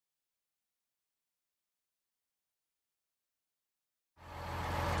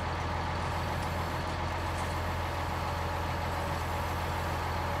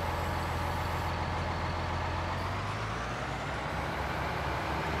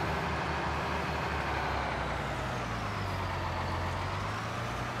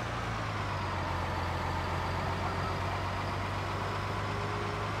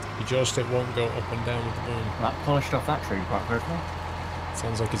Your joystick won't go up and down with the boom. That polished off that tree quite quickly.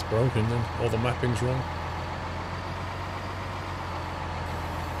 Sounds like it's broken then. All the mapping's wrong.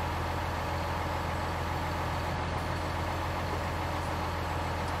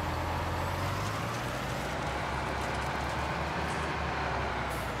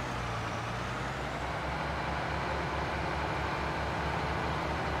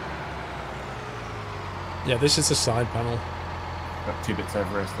 Yeah, this is the side panel. Got 2 bits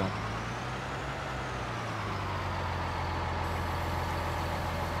over us though.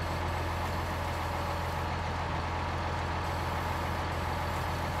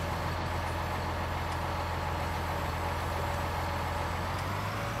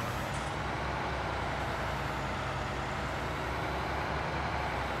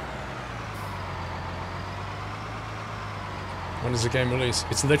 When does the game release?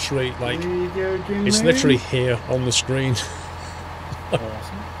 It's literally like, it's literally here on the screen.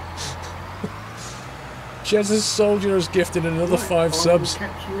 Awesome. Jesus Soldier has gifted another 5 subs.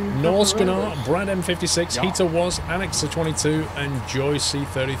 Norskin Art, Brad M56, Yeah. Heater Was, Annexa22, and Joy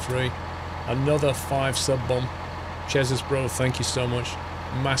C33. Another 5 sub bomb. Jesus bro, thank you so much.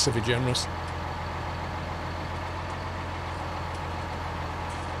 Massively generous.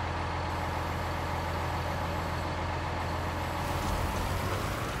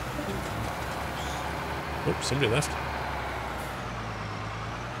 Oops, somebody left.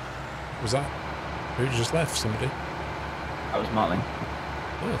 Was that? Who just left? Somebody? That was Martling.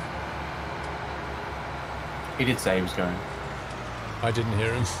 Oh, He did say he was going. I didn't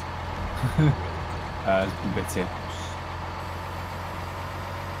hear him. There's bits here.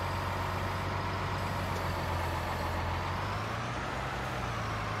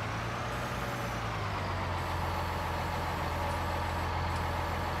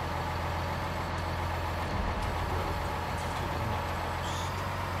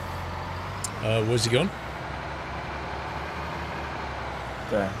 Where's he gone?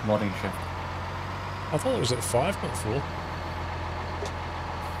 The modding shift. I thought it was at 5, not 4.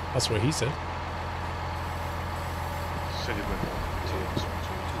 That's what he said. Said it went on TX,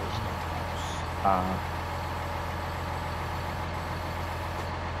 wasn't it?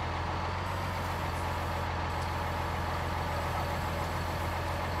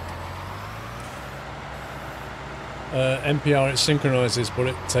 NPR, it synchronizes, but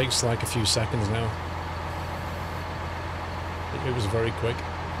it takes like a few seconds now. It was very quick.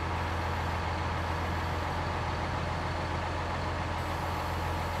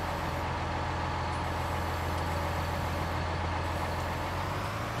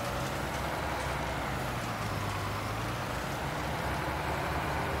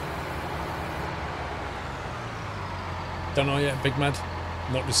 Don't know yet, Big Mad.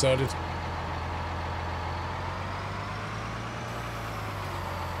 Not decided.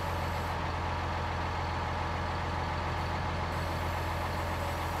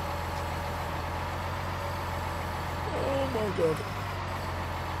 God.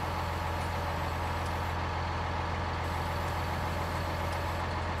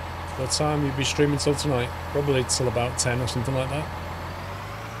 What time you'll be streaming till tonight? Probably till about 10 or something like that.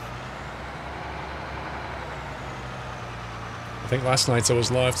 I think last night I was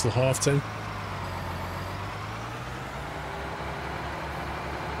live till 10:30.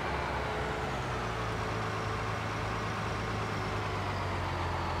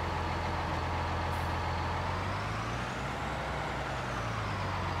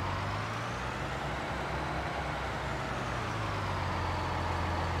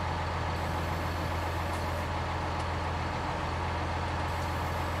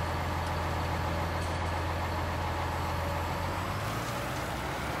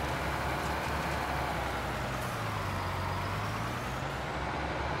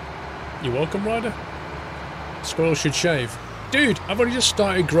 You're welcome, Ryder. Squirrel should shave. Dude, I've only just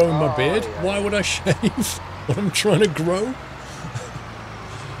started growing my beard. Yeah. Why would I shave when I'm trying to grow?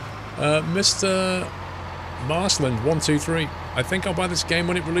 Mr. Marsland123. I think I'll buy this game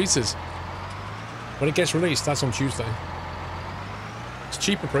when it releases. When it gets released, that's on Tuesday. It's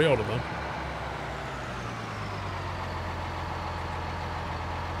cheaper pre-order though.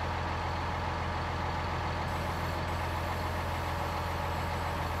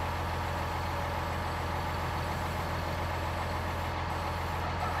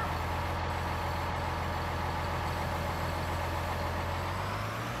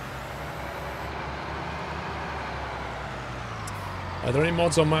 Are there any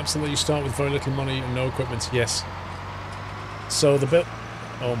mods on maps that let you start with very little money and no equipment? Yes. So the bit...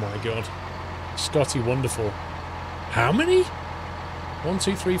 Oh my god. Scotty Wonderful. How many? 1,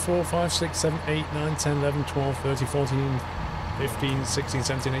 2, 3, 4, 5, 6, 7, 8, 9, 10, 11, 12, 13, 14, 15, 16,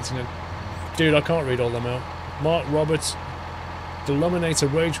 17, 18, 19. Dude, I can't read all them out. Mark Roberts,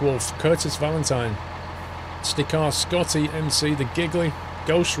 Deluminator, Rage Wolf, Curtis Valentine, Stickar, Scotty, MC, The Giggly,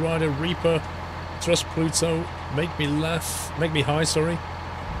 Ghost Rider, Reaper, Trust Pluto, Make Me Laugh, Make Me High, sorry,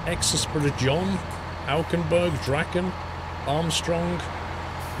 Exosprit John, Aukenberg, Draken, Armstrong,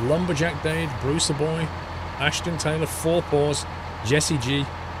 Lumberjack Dade, Brucer Boy, Ashton Taylor, Four Paws, Jesse G,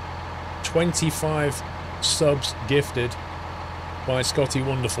 25 subs gifted by Scotty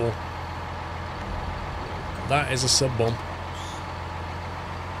Wonderful. That is a sub bomb.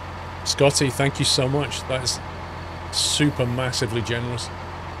 Scotty, thank you so much. That is super massively generous.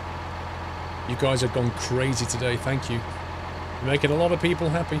 You guys have gone crazy today. Thank you. You're making a lot of people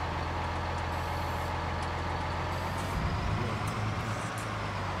happy.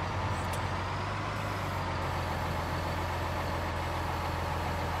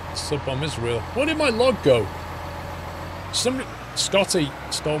 Sub bomb is real. Where did my log go? Somebody, Scotty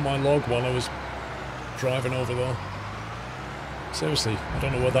stole my log while I was driving over there. Seriously, I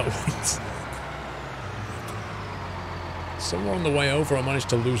don't know where that went. Somewhere on the way over I managed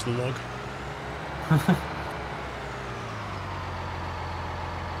to lose the log.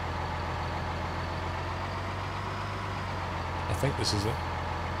 I think this is it.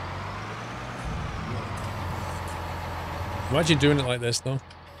 Imagine doing it like this though.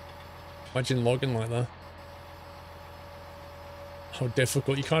 Imagine logging like that. How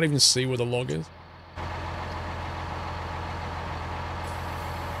difficult. You can't even see where the log is.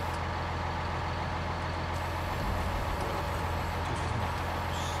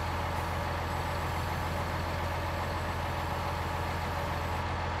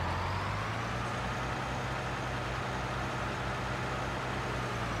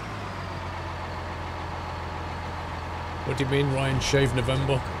 What do you mean, Ryan? Shave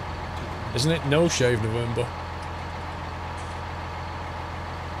November? Isn't it no shave November?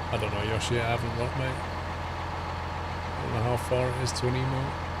 I don't know, Yoshi. I haven't looked, mate. I don't know how far it is to an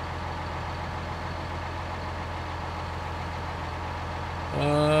emote.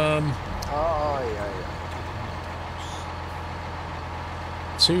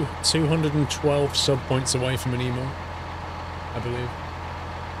 212 sub points away from an emote, I believe.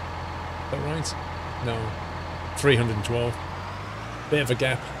 Is that right? No. 312. Bit of a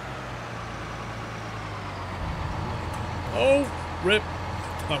gap. Oh, rip.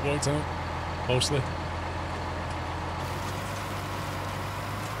 That worked out. Mostly.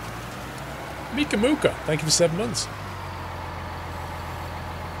 Mika Muka, thank you for 7 months.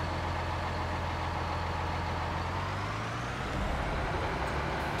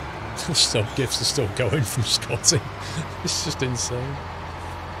 Sub gifts are still going from Scotty. It's just insane.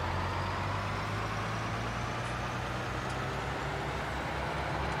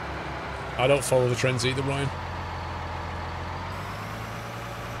 I don't follow the trends either, Ryan.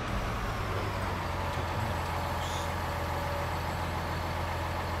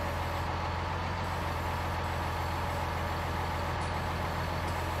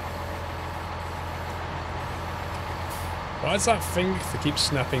 Why is that thing that keeps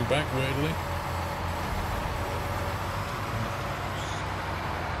snapping back weirdly?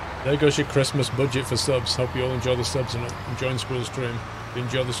 There goes your Christmas budget for subs. Hope you all enjoy the subs and enjoying Squirrel's stream. If you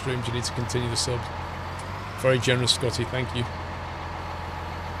enjoy the streams, you need to continue the subs. Very generous, Scotty. Thank you.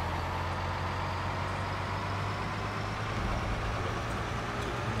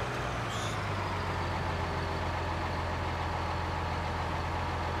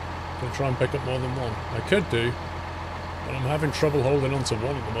 Gonna try and pick up more than one. I could do, but I'm having trouble holding on to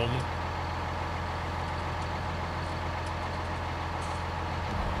one at the moment.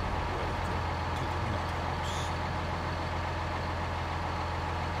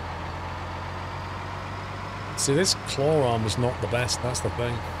 See, this claw arm is not the best, that's the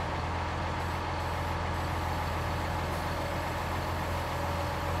thing.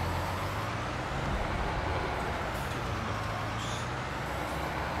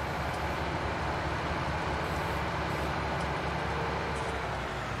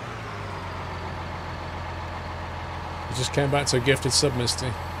 You just came back to a gifted sub, Misty.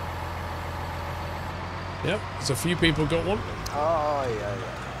 Yep, there's a few people got one. Oh,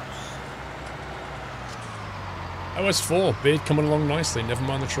 yeah. OS4, Beard coming along nicely, never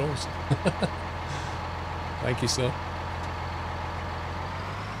mind the trolls. Thank you, sir.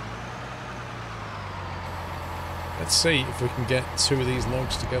 Let's see if we can get 2 of these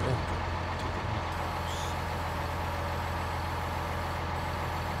logs together.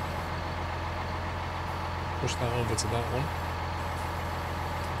 Push that over to that one.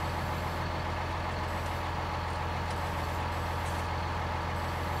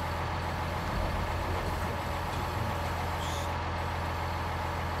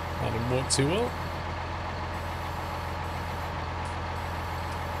 work too well.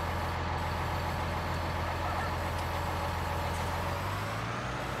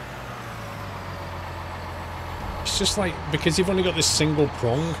 It's just like, because you've only got this single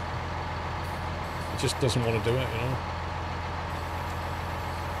prong, it just doesn't want to do it, you know?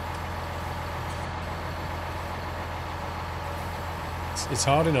 It's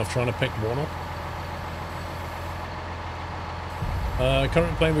hard enough trying to pick one up.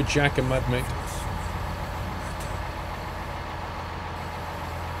 Currently playing with Jack and Mad Mick.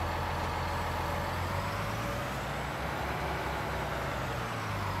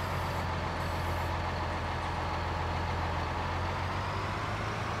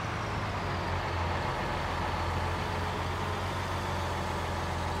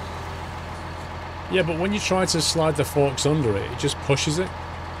 Yeah, but when you try to slide the forks under it, it just pushes it.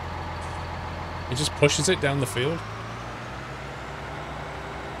 It just pushes it down the field.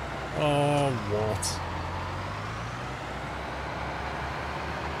 Oh, what?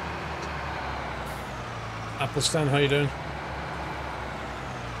 Applestan, how you doing?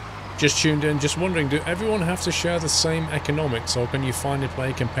 Just tuned in, just wondering, do everyone have to share the same economics, or can you finally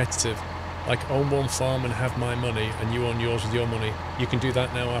play competitive? Like, own one farm and have my money, and you own yours with your money. You can do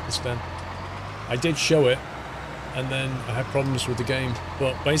that now, Applestan. I did show it, and then I had problems with the game.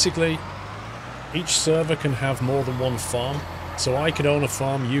 But basically, each server can have more than one farm. So I could own a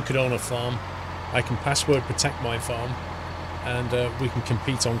farm, you could own a farm. I can password protect my farm, and we can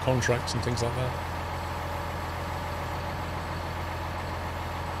compete on contracts and things like that.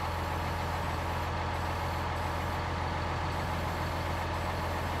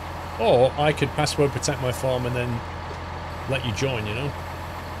 Or I could password protect my farm and then let you join, you know?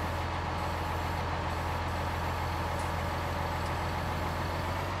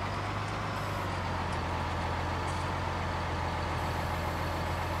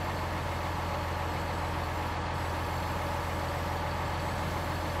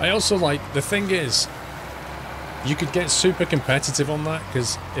 I also like, the thing is, you could get super competitive on that,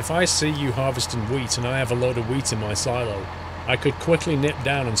 because if I see you harvesting wheat and I have a load of wheat in my silo, I could quickly nip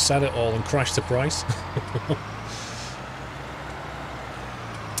down and sell it all and crash the price.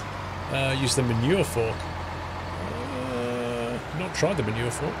 Use the manure fork. Not tried the manure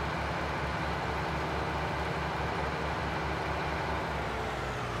fork.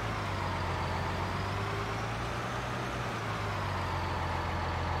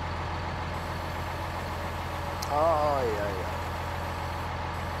 Oh, yeah,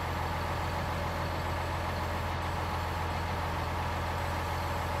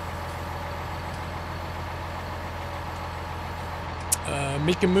 yeah.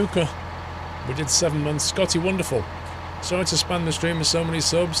 Mika Muka, we did 7 months. Scotty, wonderful. Sorry to spam the stream with so many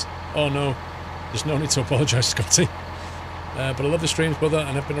subs. Oh no, there's no need to apologise, Scotty. But I love the streams, brother,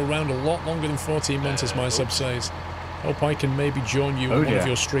 and I've been around a lot longer than 14 months, as my sub says. Hope I can maybe join you on one of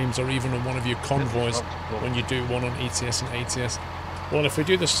your streams, or even on one of your convoys when you do one on ETS and ATS. Well, if we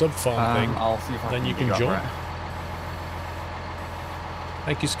do the sub farm thing, I'll see if I then can you can dig up join. right.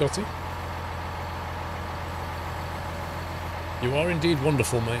 Thank you, Scotty. You are indeed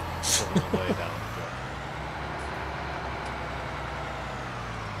wonderful, mate. Lay down.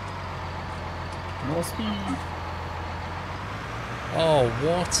 More speed. Oh,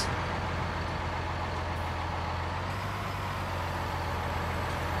 what?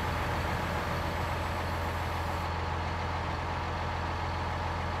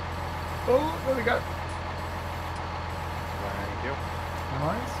 Oh, there we go. Thank you.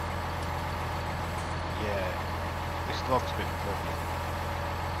 Nice. Yeah. This log's been lovely.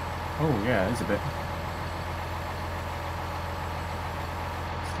 Oh, yeah, it is a bit.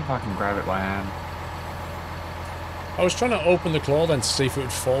 See if I can grab it by hand. I was trying to open the claw then to see if it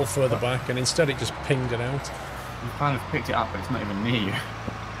would fall further back, and instead it just pinged it out. You kind of picked it up, but it's not even near you.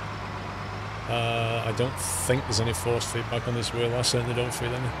 I don't think there's any force feedback on this wheel. I certainly don't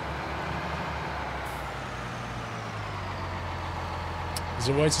feel any. Is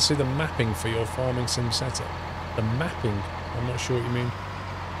there a way to see the mapping for your farming sim setup? The mapping? I'm not sure what you mean.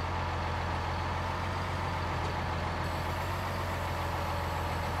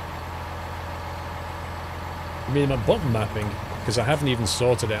 You mean my button mapping? Because I haven't even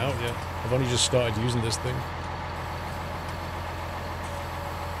sorted it out yet. I've only just started using this thing.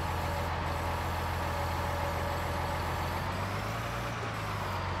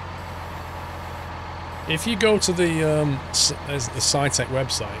 If you go to the SciTech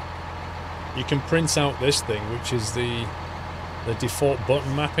website, you can print out this thing, which is the default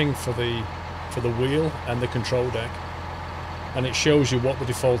button mapping for the wheel and the control deck, and it shows you what the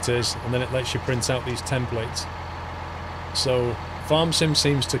default is, and then it lets you print out these templates. So Farm Sim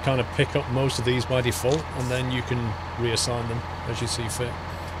seems to kind of pick up most of these by default, and then you can reassign them as you see fit.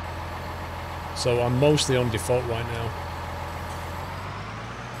 So I'm mostly on default right now.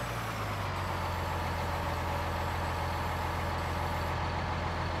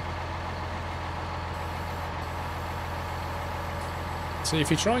 See, if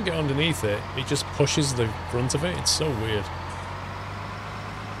you try and get underneath it, it just pushes the front of it. It's so weird.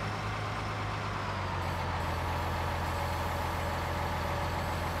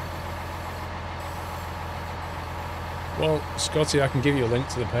 Well, Scotty, I can give you a link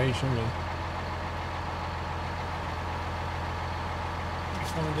to the page, hang on. Let me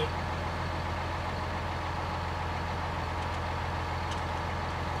find it.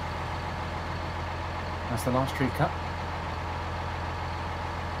 That's the last tree cut.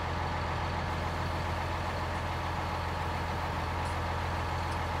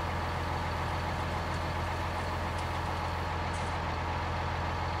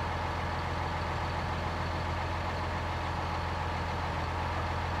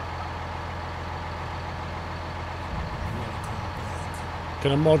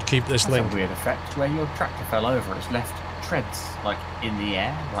 Can a mod keep this That's link? a weird effect. Where your tractor fell over, it's left treads, like, in the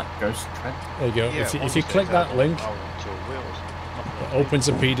air, like ghost treads. There you go. Yeah, If you click that link, I want to wheels. it opens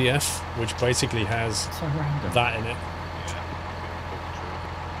a PDF, which basically has So random. that in it.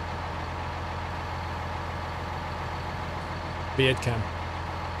 Beard cam.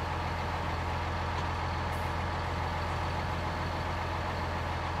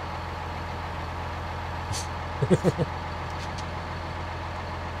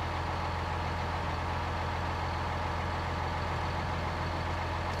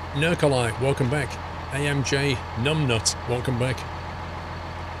 Nurkalai, welcome back. AMJ Numbnut, welcome back.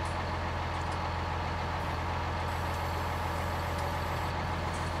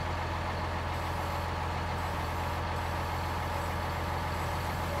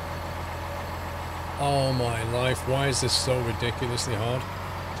 Oh my life, why is this so ridiculously hard?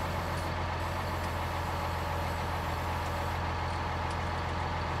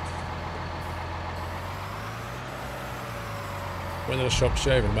 When did I stop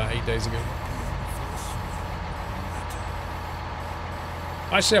shaving? About 8 days ago.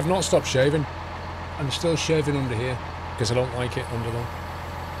 Actually, I've not stopped shaving. I'm still shaving under here because I don't like it under there.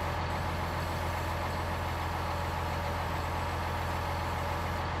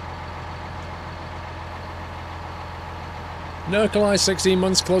 Nurkalai, 16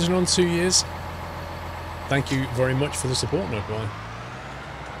 months, closing on 2 years. Thank you very much for the support, Nurkalai.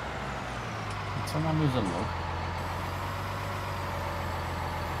 Did someone lose a log?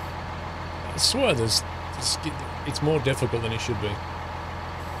 I swear it's more difficult than it should be. Yeah,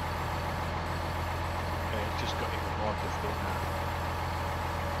 it's just got even more difficult now.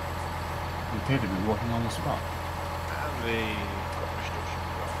 You appear to be walking on the spot. And the crop restriction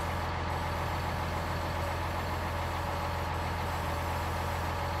as well.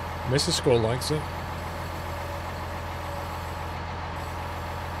 Mr. Squirrel likes it.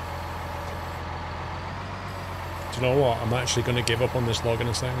 Do you know what? I'm actually going to give up on this log in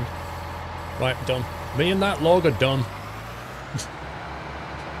a second. Right, done. Me and that log are done.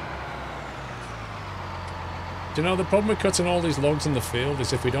 Do you know, the problem with cutting all these logs in the field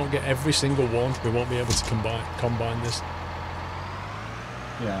is if we don't get every single one, we won't be able to combine this.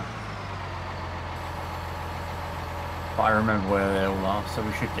 Yeah. But I remember where they all are, so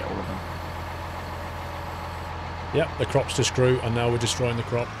we should get all of them. Yep, the crop's to screw, and now we're destroying the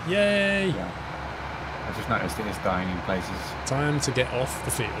crop. Yay! Yeah. I just noticed it is dying in places. Time to get off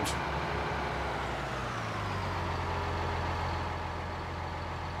the field.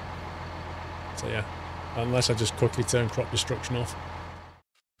 So yeah, unless I just quickly turn crop destruction off.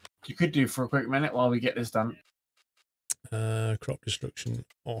 You could do for a quick minute while we get this done. Crop destruction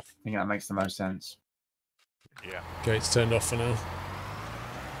off. I think that makes the most sense. Yeah. Okay, it's turned off for now.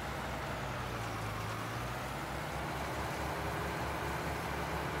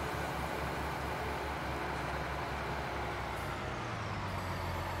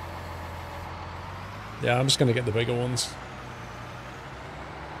 Yeah, I'm just going to get the bigger ones.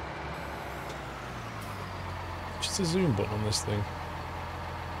 Just a zoom button on this thing.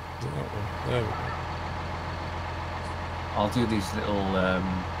 Is it that one? There we go. I'll do these little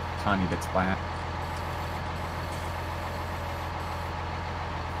tiny bits by hand.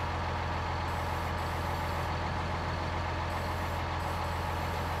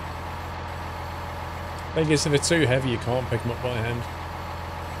 Thing is, if they're too heavy, you can't pick them up by hand.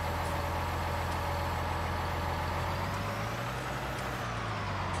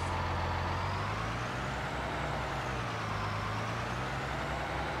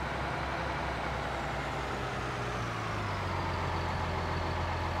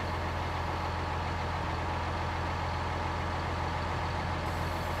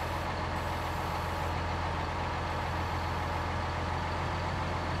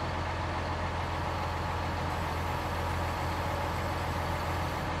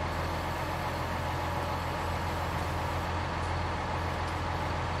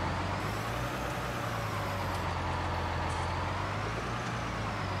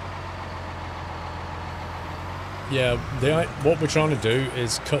 Yeah, what we're trying to do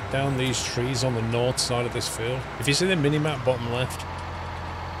is cut down these trees on the north side of this field. If you see the mini-map bottom left,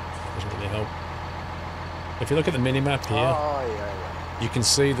 doesn't really help. If you look at the mini-map here, Oh, yeah. you can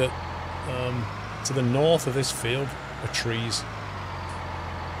see that to the north of this field are trees.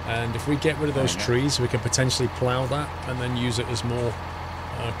 And if we get rid of those trees, we can potentially plough that and then use it as more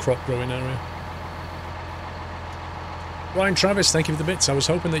crop growing area. Ryan Travis, thank you for the bits. I was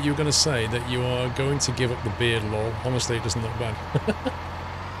hoping that you were going to say that you are going to give up the beard, lol. Honestly, it doesn't look bad.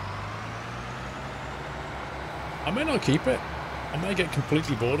 I may not keep it. I may get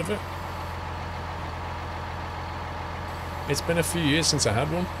completely bored of it. It's been a few years since I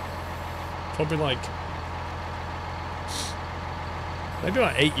had one. Probably like... maybe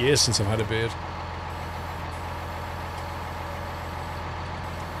about 8 years since I've had a beard.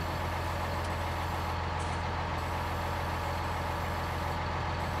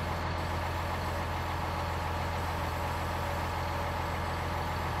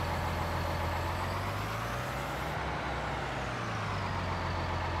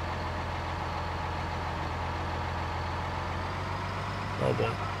 Oh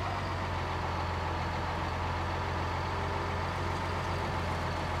boy.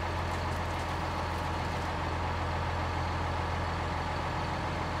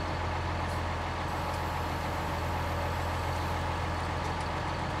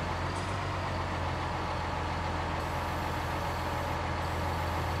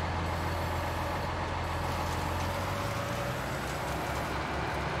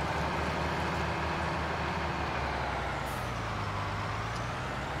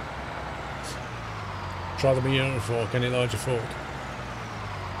 Try the Miata fork, any larger fork.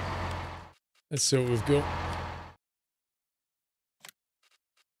 Let's see what we've got.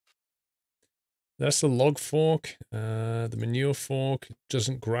 That's the log fork. The manure fork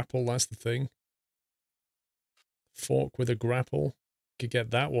doesn't grapple, that's the thing. Fork with a grapple. Could get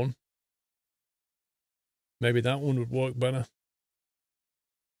that one. Maybe that one would work better.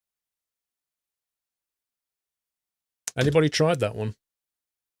 Anybody tried that one?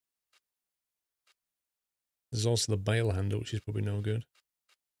 There's also the bale handle, which is probably no good.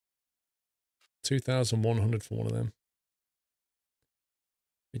 2,100 for one of them.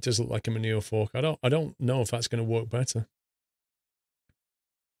 It does look like a manure fork. I don't know if that's going to work better.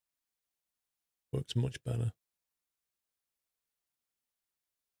 Works much better.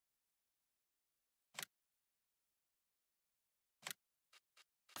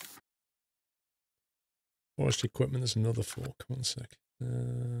 Forestry equipment, there's another fork. One sec.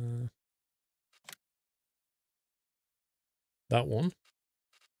 That one.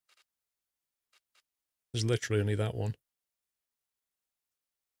 There's literally only that one.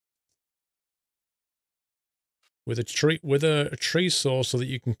 With a tree saw so that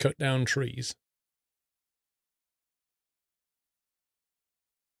you can cut down trees.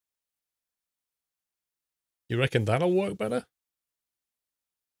 You reckon that'll work better?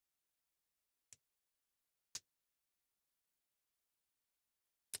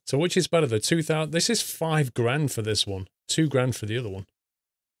 So which is better, the 2,000? This is $5,000 for this one. $2,000 for the other one.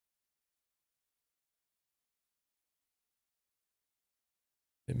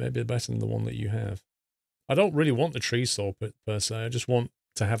 It may be better than the one that you have. I don't really want the tree saw per se. I just want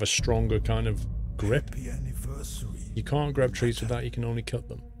to have a stronger kind of grip. You can't grab trees with that. You can only cut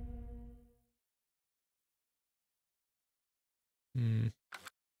them.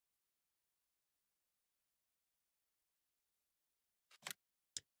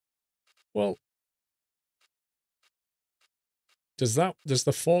 Well, does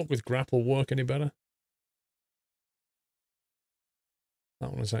the fork with grapple work any better?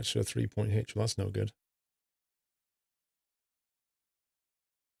 That one is actually a 3-point hitch. Well, that's no good.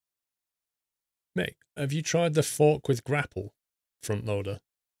 Mate, have you tried the fork with grapple front loader?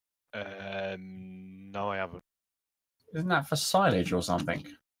 No, I haven't. Isn't that for silage or something?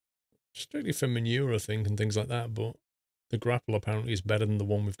 Strictly for manure, I think, and things like that, but the grapple apparently is better than the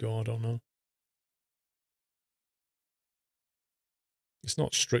one we've got. I don't know. It's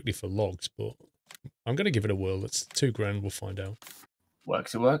not strictly for logs, but I'm going to give it a whirl. It's $2,000. We'll find out.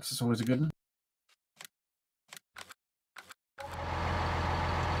 Works, it works. It's always a good one.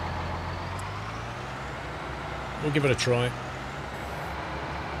 We'll give it a try.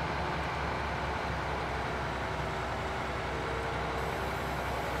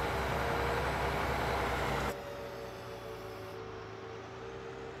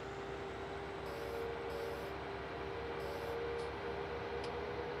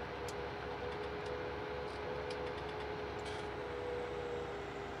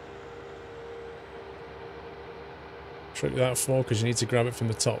 Trick that fork because you need to grab it from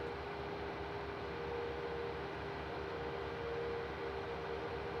the top.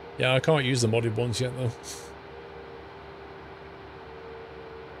 Yeah, I can't use the modded ones yet, though.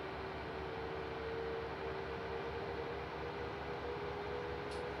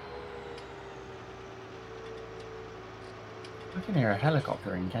 I can hear a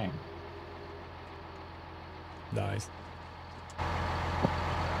helicopter in game. Nice.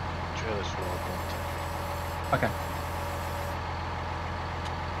 Trailers for all content. Okay.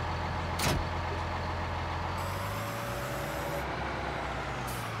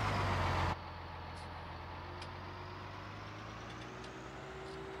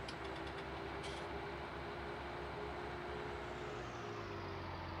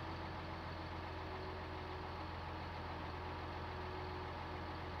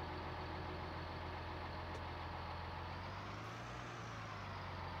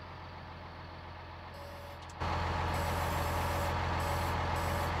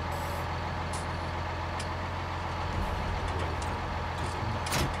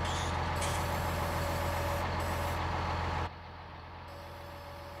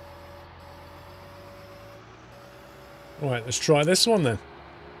 Alright, let's try this one then.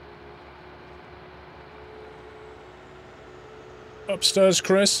 Upstairs,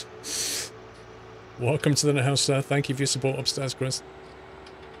 Chris. Welcome to the house, sir. Thank you for your support upstairs, Chris.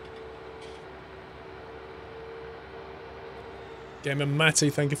 Gamer Matty,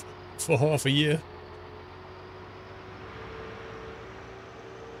 thank you for half a year.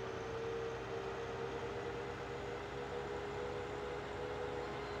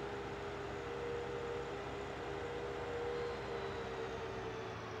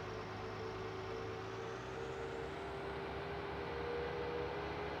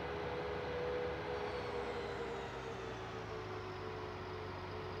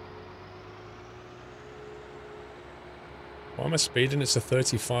 Why am I speeding? It's a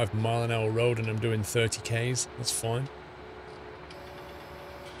 35-mile-an-hour road and I'm doing 30 Ks. That's fine.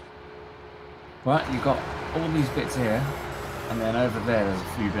 Right, you've got all these bits here, and then over there's a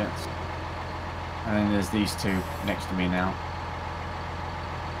few bits. And then there's these two next to me now.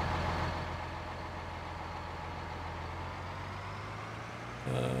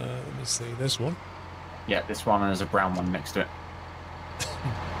 Let me see. This one. Yeah, this one, and there's a brown one next to it.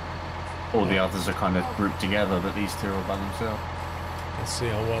 All the others are kind of grouped together, but these two are by themselves. Let's see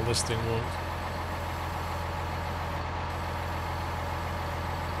how well this thing works.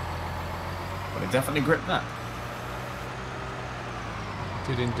 But it definitely gripped that.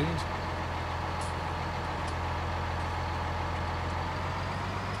 Did indeed.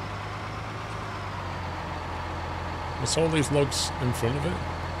 What's all these logs in front of it?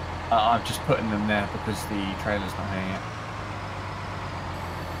 I'm just putting them there because the trailer's not here yet.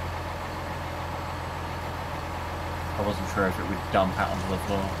 I wasn't sure if it would dump out onto the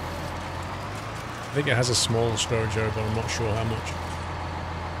floor. I think it has a small storage area, but I'm not sure how much.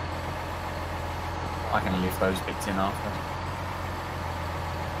 I can lift those bits in after.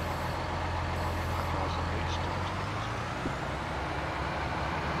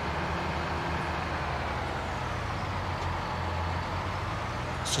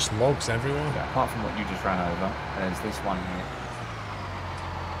 It's just logs everywhere. Yeah, apart from what you just ran over, there's this one here.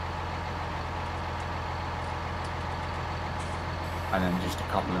 And then just a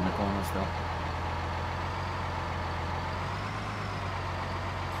couple in the corner still.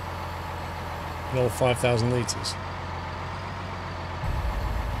 And all 5,000 litres.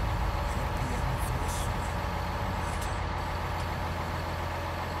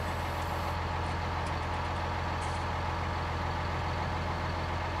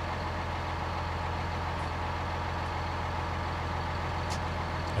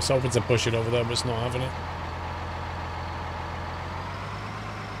 I was hoping to push it over there, but it's not having it.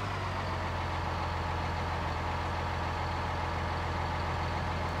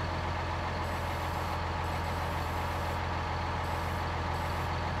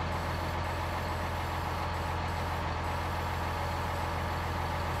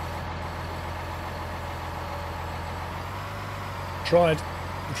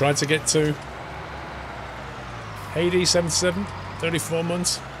 Tried to get to Hades 77, 34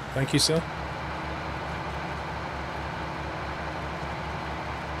 months. Thank you, sir.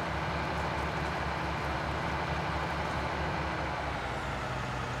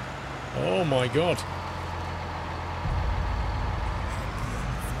 Oh my god.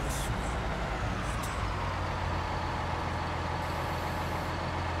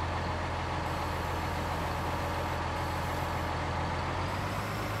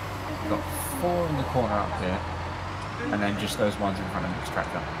 Got 4 in the corner up here, and then just those ones in front of the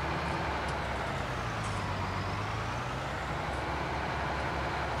extractor.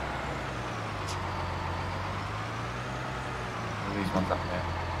 All these ones up there.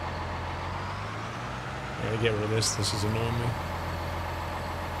 Yeah, get rid of this. This is annoying me.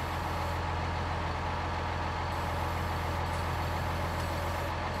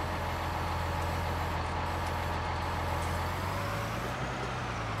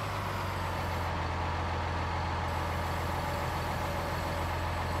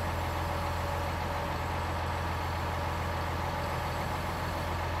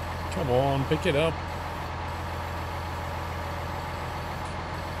 Come on, pick it up.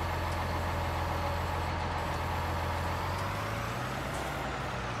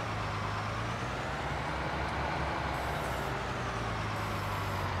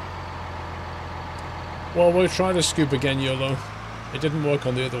 Well, we'll try to scoop again, YOLO. It didn't work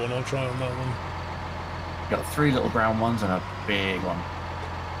on the other one. I'll try on that one. Got 3 little brown ones and a big one.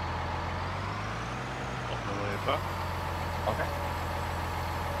 On the way back. Okay.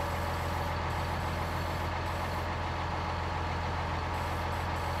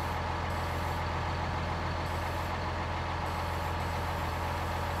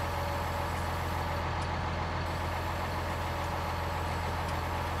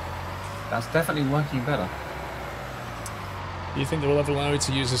 That's definitely working better. Do you think they will ever allow you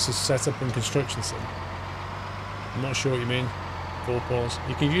to use this as setup and construction sim? I'm not sure what you mean. Full pause.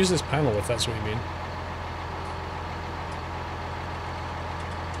 You can use this panel if that's what you mean.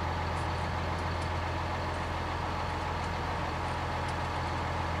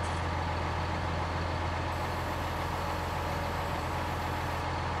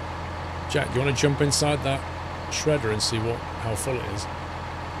 Jack, do you want to jump inside that shredder and see how full it is?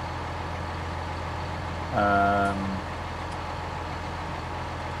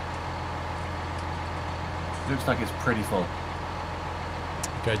 Looks like it's pretty full.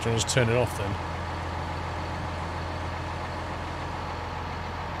 Okay, do you want to just turn it off then?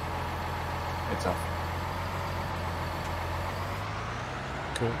 It's off.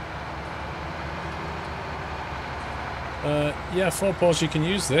 Cool. Yeah, full pause. You can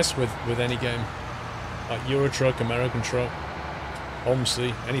use this with any game, like Euro Truck, American Truck,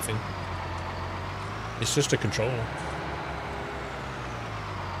 Homesy, anything. It's just a controller.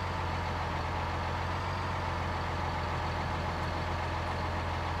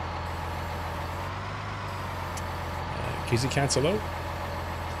 Kizzy Cat, hello.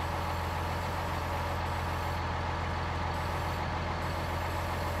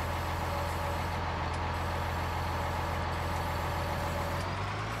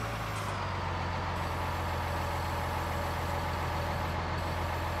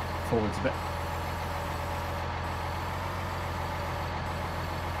 Forwards a bit.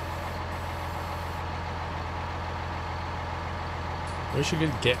 I wish you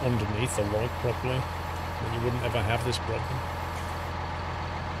could get underneath the log properly, then you wouldn't ever have this problem.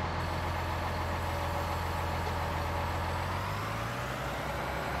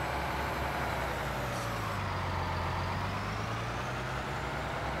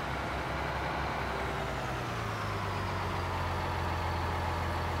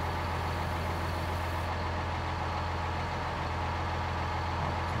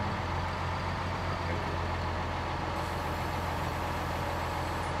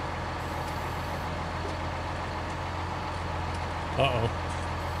 Uh-oh.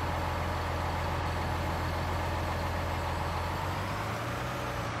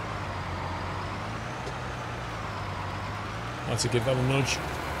 I had to give that a nudge.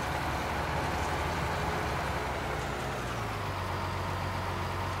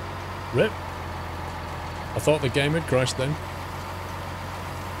 Rip. I thought the game had crashed then.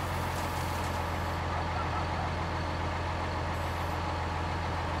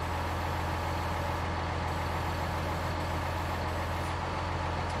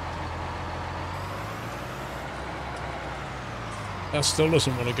 That still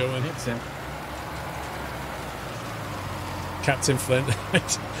doesn't want to go in. Hits him. Captain Flint.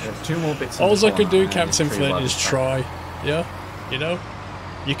 There's 2 more bits. All I can do, Captain Flint, is try. Yeah? You know?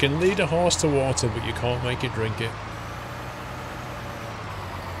 You can lead a horse to water, but you can't make it drink it.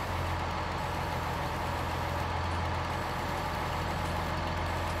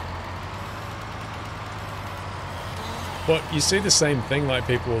 But you see the same thing, like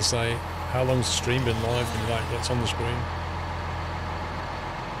people will say, how long's the stream been live? And you're like, what's on the screen?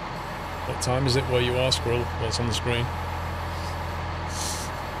 What time is it where you are, Squirrel? What's on the screen?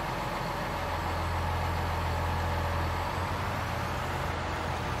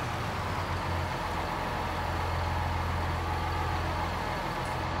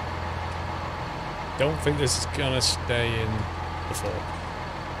 Don't think this is gonna stay in the fall.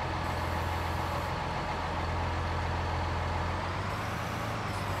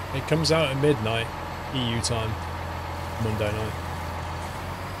 It comes out at midnight EU time, Monday night.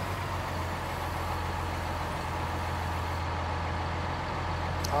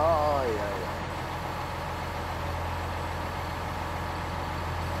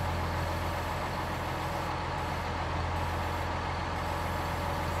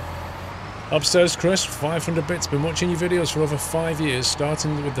 Upstairs, Chris, 500 bits. Been watching your videos for over 5 years,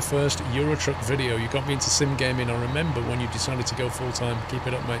 starting with the first Euro Truck video. You got me into sim gaming. I remember when you decided to go full-time. Keep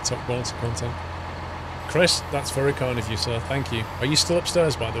it up, mate. Top quality content. Chris, that's very kind of you, sir. Thank you. Are you still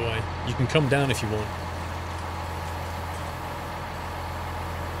upstairs, by the way? You can come down if you want.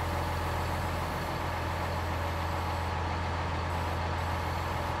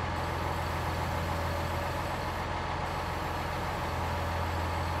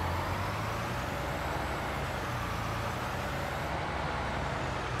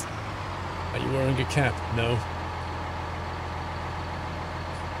 Are you wearing a cap? No.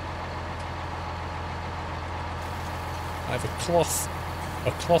 I have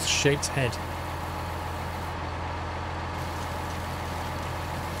a cloth-shaped head.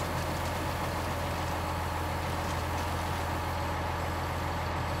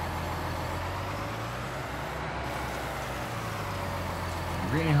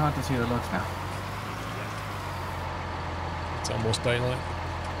 Really hard to see the logs now. It's almost daylight.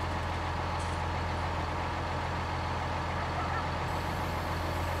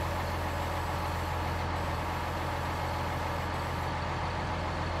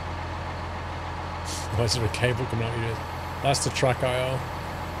 Why is there a cable coming out of your ears? That's the track IO.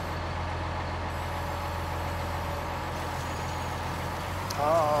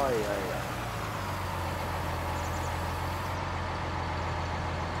 Oh, yeah.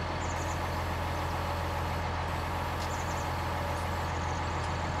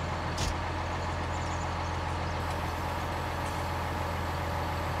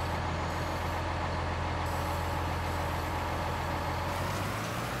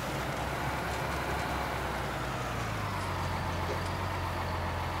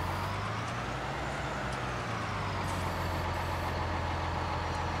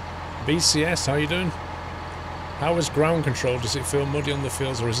 BCS, how you doing? How is ground control? Does it feel muddy on the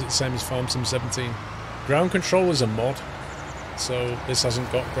fields or is it the same as Farm Sim 17? Ground control is a mod, so this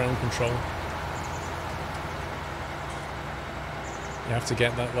hasn't got ground control. You have to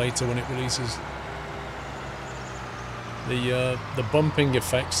get that later when it releases. The bumping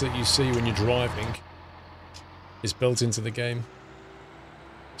effects that you see when you're driving is built into the game.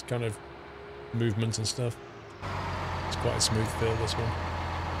 It's kind of movement and stuff. It's quite a smooth feel, this one.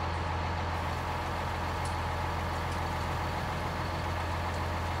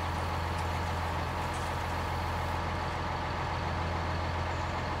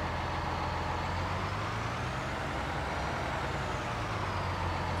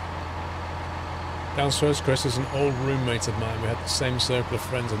 Downstairs, Chris is an old roommate of mine. We had the same circle of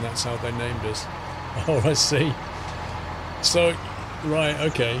friends and that's how they named us. Oh, I see. So, right,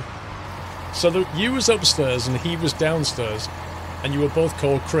 okay. So you was upstairs and he was downstairs and you were both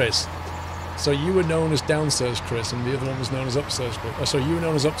called Chris. So you were known as downstairs Chris and the other one was known as upstairs Chris. Oh, so you were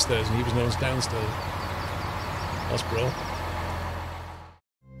known as upstairs and he was known as downstairs. That's brilliant.